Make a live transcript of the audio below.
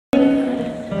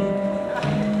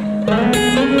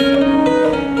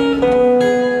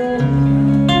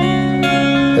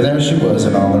And there she was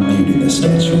in all her beauty, the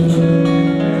statue of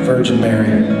Virgin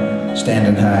Mary,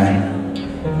 standing high.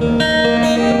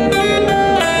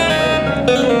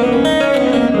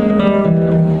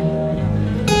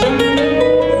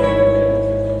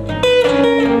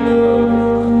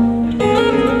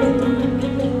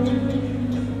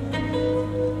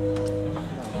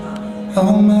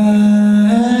 Oh my,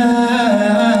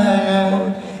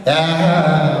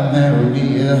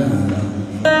 Maria.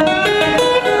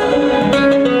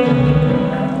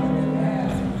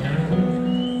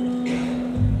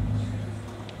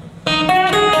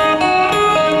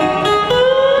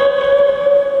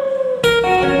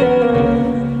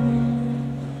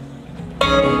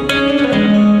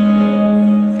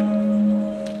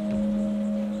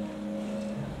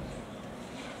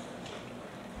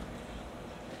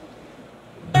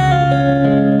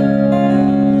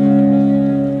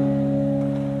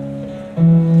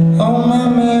 Oh my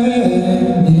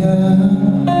Maria,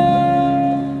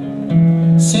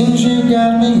 seems you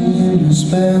got me in your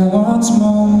spell once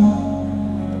more.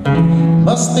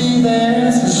 Must be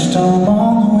there's a storm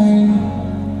on the way.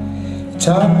 You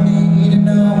taught me to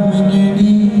know when you're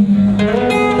near.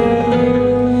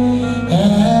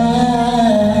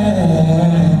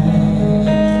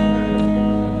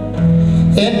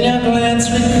 In your glance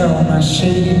recall my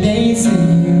shady days in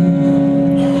you.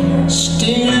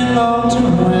 Stealing all to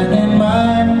wine in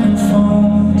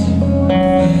microphones,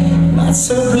 not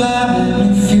so blindly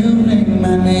fueling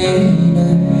my need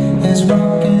as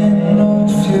rock and roll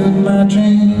fueled my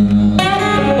dream.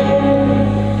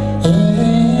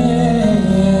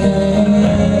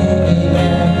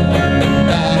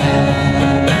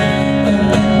 And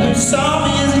when you saw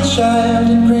me as a child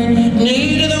in great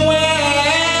need of the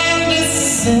wildest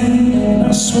sin,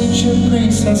 how sweet your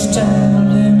grace I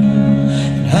stumbled in.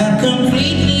 I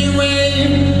completely away,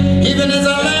 even as I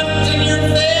left in your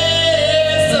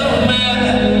face. Oh my,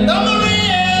 oh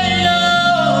Maria,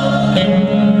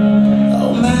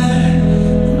 oh Maria.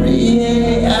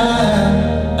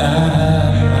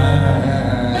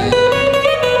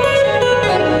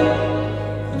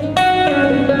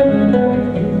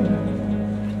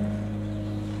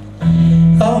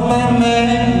 Oh my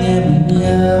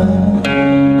Maria,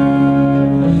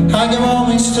 I give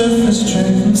always stood for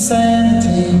strength and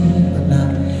sanity, but now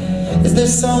is there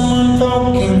someone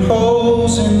poking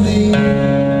holes in thee,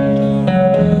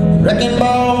 wrecking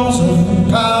balls of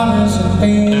the powers of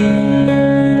pain?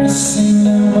 I see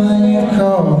now why you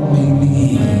call me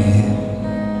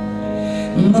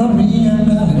Maria,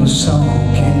 my little song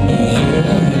can be.